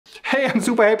Hey, I'm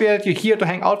super happy that you're here to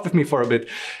hang out with me for a bit.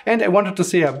 And I wanted to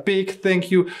say a big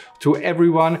thank you to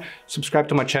everyone subscribed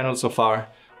to my channel so far.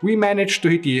 We managed to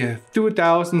hit the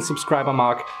 2000 subscriber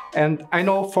mark, and I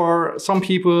know for some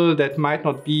people that might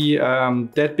not be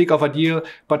that big of a deal,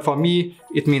 but for me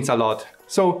it means a lot.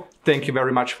 So thank you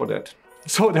very much for that.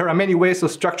 So there are many ways to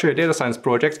structure your data science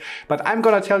projects, but I'm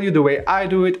gonna tell you the way I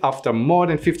do it after more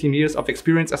than 15 years of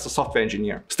experience as a software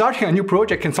engineer. Starting a new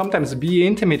project can sometimes be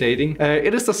intimidating.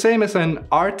 It is the same as an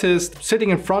artist sitting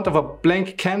in front of a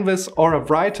blank canvas, or a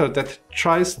writer that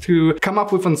tries to come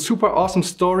up with a super awesome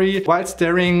story while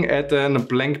staring at a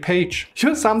blank page.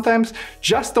 You sometimes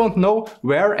just don't know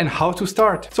where and how to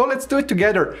start. So let's do it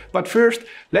together. But first,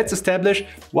 let's establish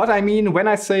what I mean when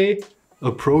I say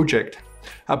a project.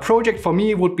 A project for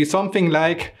me would be something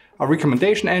like a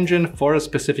recommendation engine for a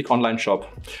specific online shop.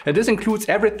 And this includes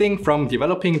everything from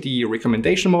developing the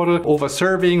recommendation model, over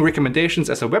serving recommendations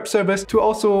as a web service, to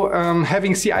also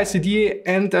having CI/CD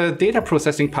and a data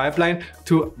processing pipeline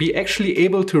to be actually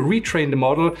able to retrain the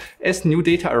model as new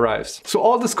data arrives. So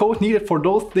all this code needed for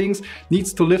those things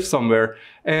needs to live somewhere.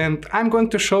 And I'm going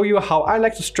to show you how I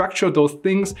like to structure those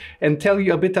things and tell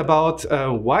you a bit about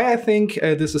why I think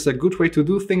this is a good way to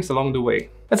do things along the way.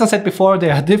 As I said before,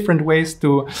 there are different ways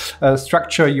to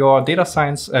structure your data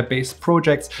science based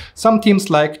projects. Some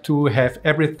teams like to have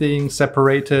everything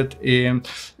separated in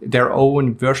their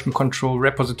own version control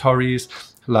repositories,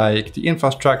 like the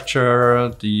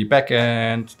infrastructure, the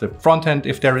backend, the frontend,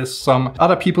 if there is some.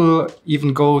 Other people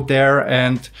even go there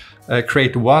and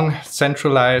create one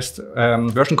centralized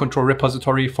version control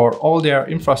repository for all their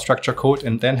infrastructure code,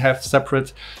 and then have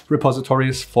separate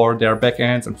repositories for their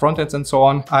backends and frontends and so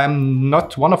on. I'm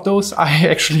not one of those. I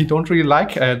actually don't really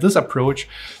like this approach.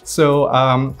 So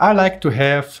I like to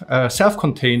have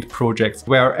self-contained projects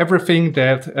where everything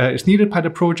that is needed by the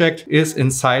project is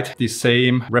inside the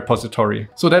same repository.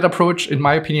 So that approach, in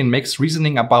my opinion, makes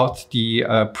reasoning about the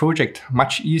project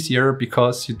much easier,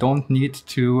 because you don't need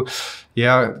to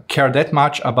care that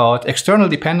much about external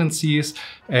dependencies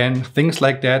and things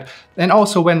like that. And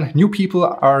also when new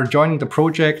people are joining the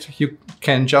project, you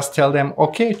can just tell them,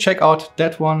 okay, check out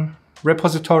that one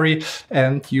repository,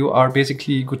 and you are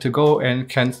basically good to go and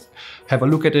can have a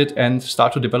look at it and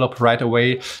start to develop right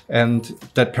away. And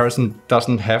that person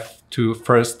doesn't have to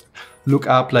first look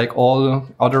up like all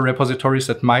other repositories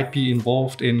that might be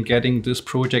involved in getting this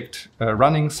project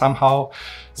running somehow.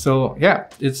 So yeah,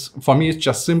 for me, it's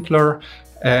just simpler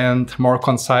and more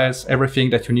concise. Everything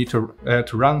that you need to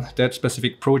run that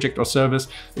specific project or service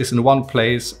is in one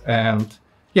place. And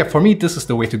yeah, for me, this is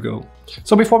the way to go.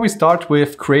 So before we start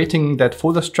with creating that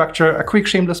folder structure, a quick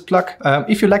shameless plug.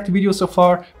 If you liked the video so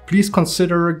far, please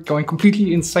consider going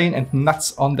completely insane and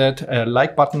nuts on that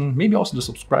like button, maybe also the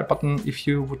subscribe button if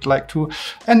you would like to,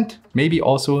 and maybe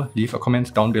also leave a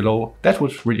comment down below. That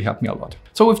would really help me a lot.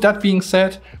 So with that being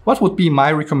said, what would be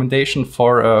my recommendation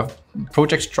for a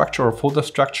project structure or folder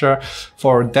structure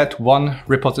for that one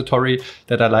repository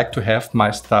that I like to have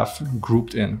my stuff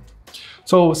grouped in?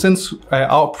 So since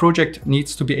our project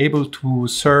needs to be able to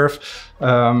serve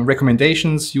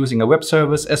recommendations using a web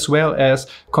service, as well as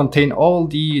contain all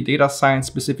the data science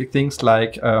specific things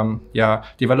like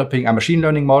developing a machine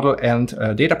learning model and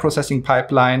a data processing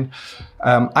pipeline,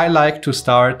 I like to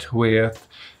start with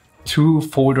 2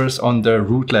 folders on the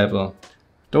root level.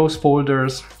 Those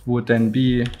folders would then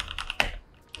be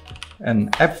an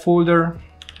app folder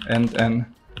and an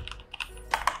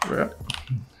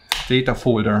data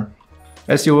folder.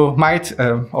 As you might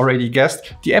already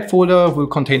guessed, the app folder will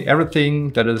contain everything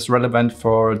that is relevant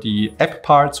for the app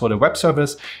parts or the web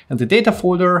service, and the data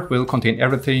folder will contain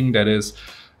everything that is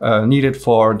needed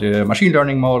for the machine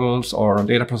learning models or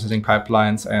data processing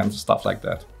pipelines and stuff like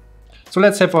that. So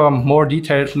let's have a more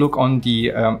detailed look on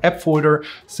the app folder,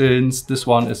 since this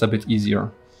one is a bit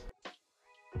easier.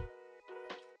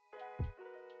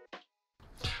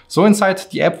 So inside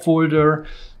the app folder,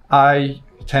 I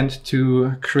tend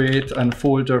to create a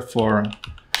folder for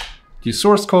the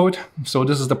source code. So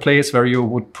this is the place where you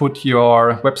would put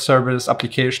your web service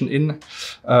application in.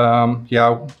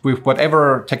 With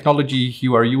whatever technology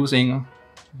you are using,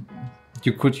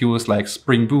 you could use like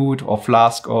Spring Boot or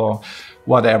Flask or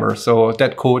whatever. So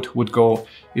that code would go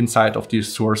inside of the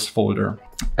source folder.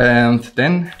 And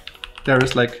then there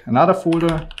is like another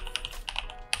folder,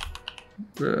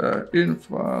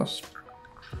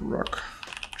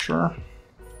 infrastructure.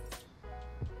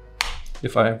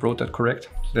 If I wrote that correct,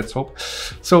 let's hope.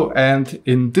 So, and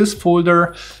in this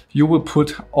folder, you will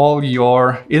put all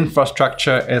your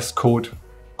infrastructure as code.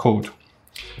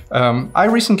 I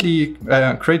recently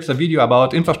created a video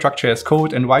about infrastructure as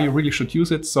code and why you really should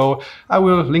use it. So I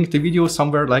will link the video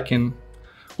somewhere like in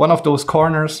one of those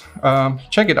corners.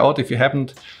 Check it out if you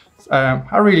haven't.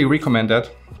 I really recommend that.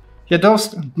 Yeah,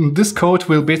 this code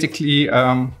will basically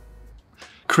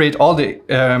create all the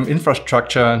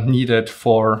infrastructure needed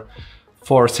for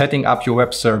setting up your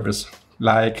web service.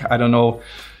 Like, I don't know,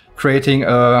 creating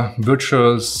a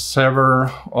virtual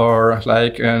server or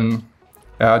like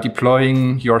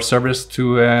deploying your service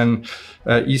to an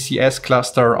ECS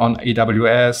cluster on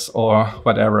AWS or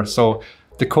whatever. So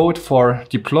the code for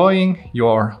deploying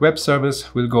your web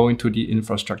service will go into the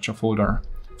infrastructure folder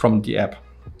from the app.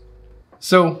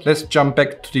 So let's jump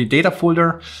back to the data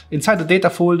folder. Inside the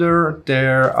data folder,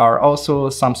 there are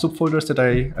also some subfolders that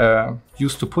I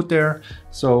used to put there.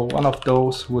 So one of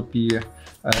those would be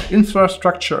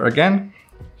infrastructure again.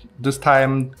 This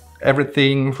time,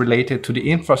 everything related to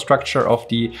the infrastructure of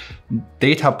the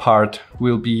data part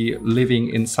will be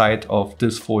living inside of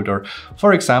this folder.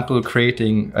 For example,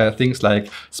 creating things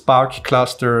like Spark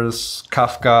clusters,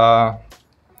 Kafka,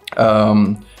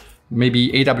 maybe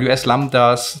AWS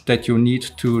Lambdas that you need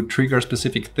to trigger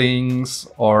specific things,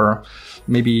 or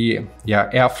maybe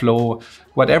Airflow,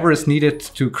 whatever is needed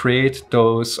to create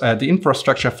those, the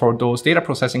infrastructure for those data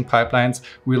processing pipelines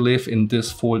will live in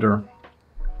this folder.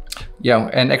 Yeah,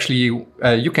 and actually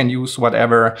you can use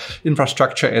whatever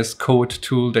infrastructure as code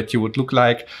tool that you would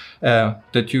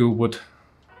that you would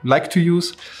like to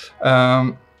use.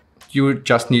 You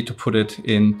just need to put it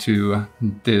into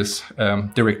this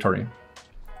directory.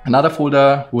 Another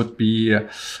folder would be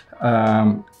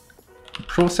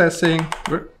processing.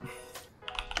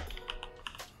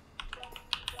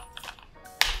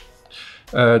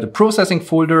 The processing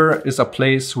folder is a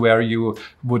place where you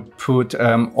would put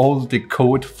all the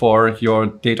code for your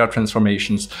data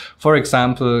transformations. For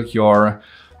example,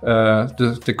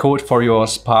 the code for your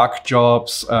Spark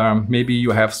jobs. Maybe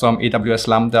you have some AWS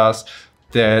Lambdas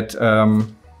that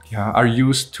are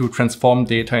used to transform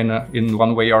data in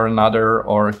one way or another,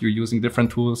 or you're using different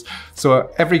tools. So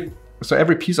every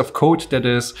piece of code that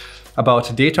is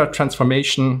about data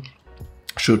transformation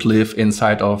should live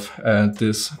inside of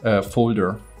this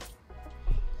folder.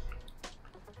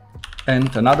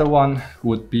 And another one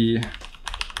would be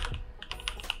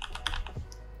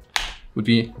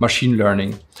machine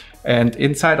learning. And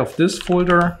inside of this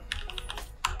folder,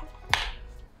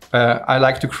 I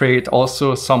like to create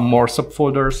also some more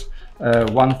subfolders.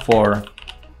 One for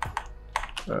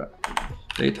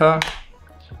data.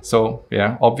 So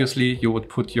yeah, obviously you would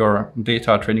put your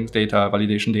data, training data,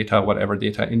 validation data, whatever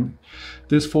data in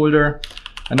this folder.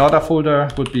 Another folder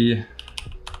would be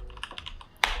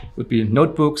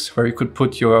notebooks, where you could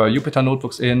put your Jupyter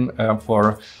notebooks in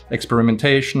for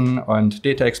experimentation and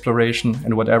data exploration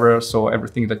and whatever. So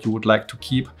everything that you would like to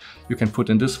keep, you can put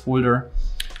in this folder.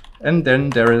 And then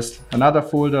there is another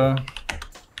folder,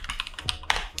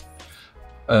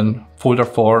 a folder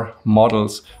for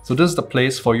models. So this is the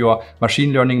place for your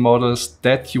machine learning models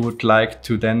that you would like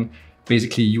to then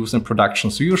basically use in production.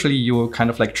 So usually you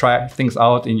kind of like try things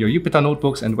out in your Jupyter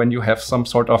notebooks, and when you have some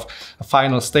sort of a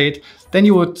final state, then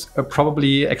you would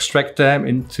probably extract them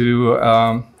into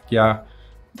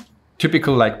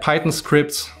typical like Python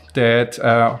scripts that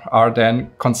are then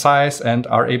concise and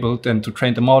are able then to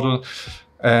train the model.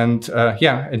 And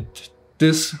in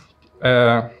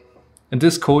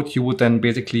this code, you would then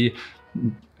basically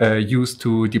use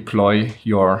to deploy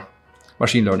your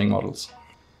machine learning models.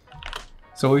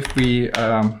 So if we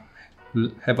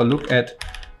have a look at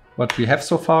what we have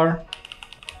so far.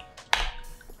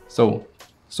 So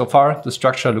far the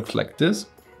structure looks like this.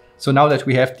 So now that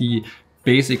we have the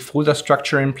basic folder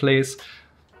structure in place,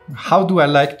 how do I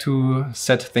like to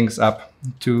set things up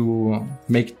to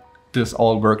make this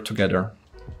all work together?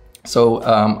 So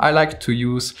I like to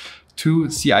use two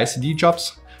CI/CD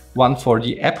jobs, one for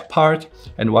the app part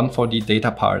and one for the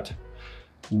data part.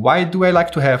 Why do I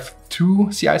like to have two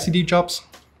CI/CD jobs?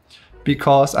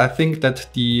 Because I think that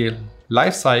the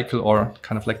life cycle, or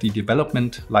kind of like the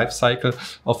development life cycle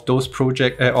of those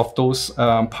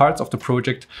parts of the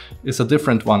project is a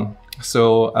different one.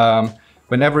 So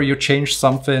whenever you change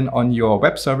something on your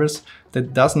web service,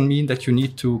 that doesn't mean that you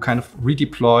need to kind of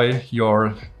redeploy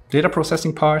your data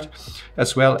processing part,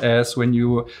 as well as when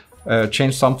you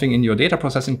change something in your data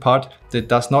processing part, that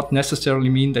does not necessarily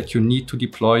mean that you need to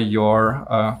deploy your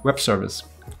web service.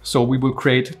 So we will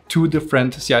create two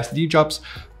different CI/CD jobs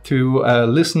to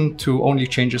listen to only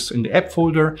changes in the app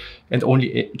folder and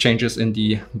only changes in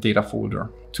the data folder.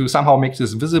 To somehow make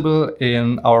this visible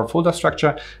in our folder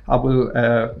structure, I will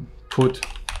put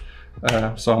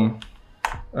some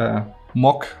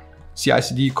mock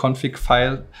CI/CD config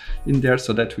file in there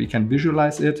so that we can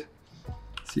visualize it.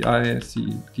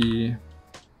 CI/CD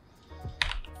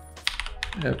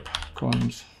app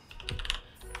cons.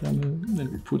 Then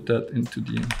we put that into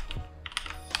the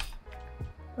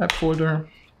app folder,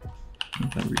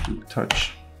 and then we do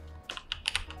touch.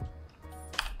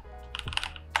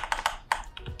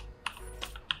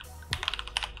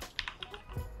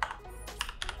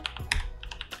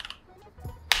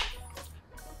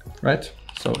 Right,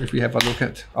 so if we have a look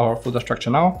at our folder structure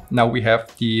now we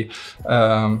have the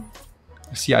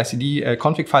CI/CD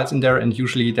config files in there, and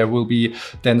usually there will be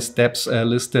then steps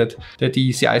listed that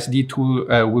the CI/CD tool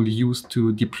will use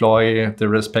to deploy the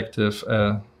respective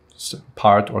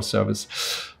part or service.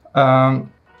 Yeah,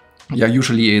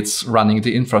 usually it's running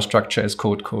the infrastructure as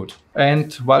code.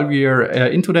 And while we're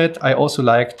into that, I also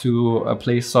like to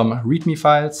place some README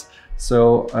files.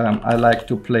 So I like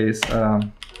to place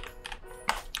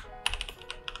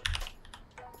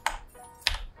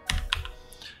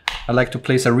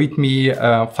a README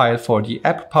file for the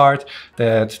app part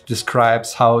that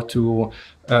describes how to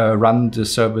run the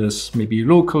service maybe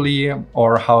locally,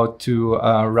 or how to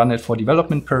run it for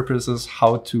development purposes,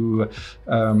 how to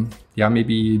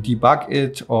maybe debug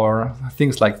it or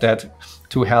things like that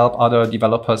to help other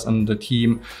developers on the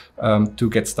team to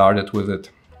get started with it.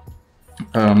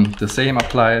 The same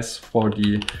applies for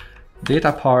the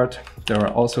data part. There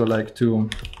I also like to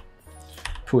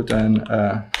put an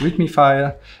README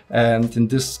file, and in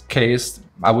this case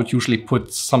I would usually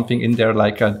put something in there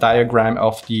like a diagram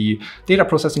of the data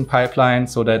processing pipeline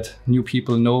so that new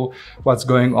people know what's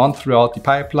going on throughout the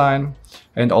pipeline,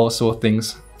 and also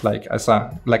things like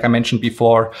I mentioned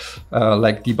before,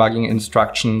 like debugging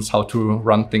instructions, how to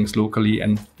run things locally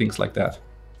and things like that.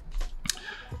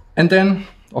 And then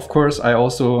of course I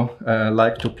also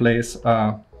like to place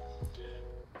a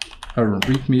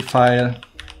README file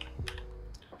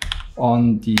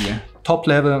on the top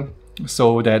level,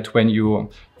 so that when you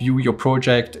view your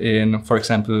project in, for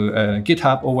example,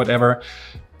 GitHub or whatever,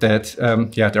 that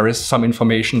there is some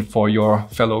information for your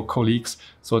fellow colleagues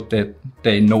so that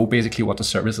they know basically what the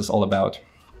service is all about.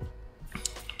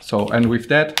 So, and with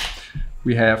that,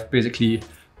 we have basically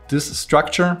this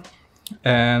structure,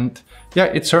 and yeah,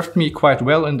 it served me quite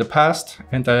well in the past,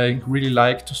 and I really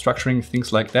liked structuring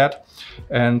things like that.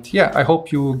 And yeah, I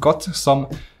hope you got some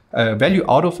value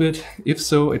out of it. If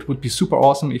so, it would be super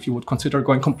awesome if you would consider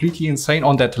going completely insane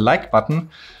on that like button.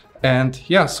 And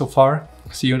yeah, so far,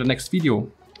 see you in the next video.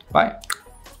 Bye.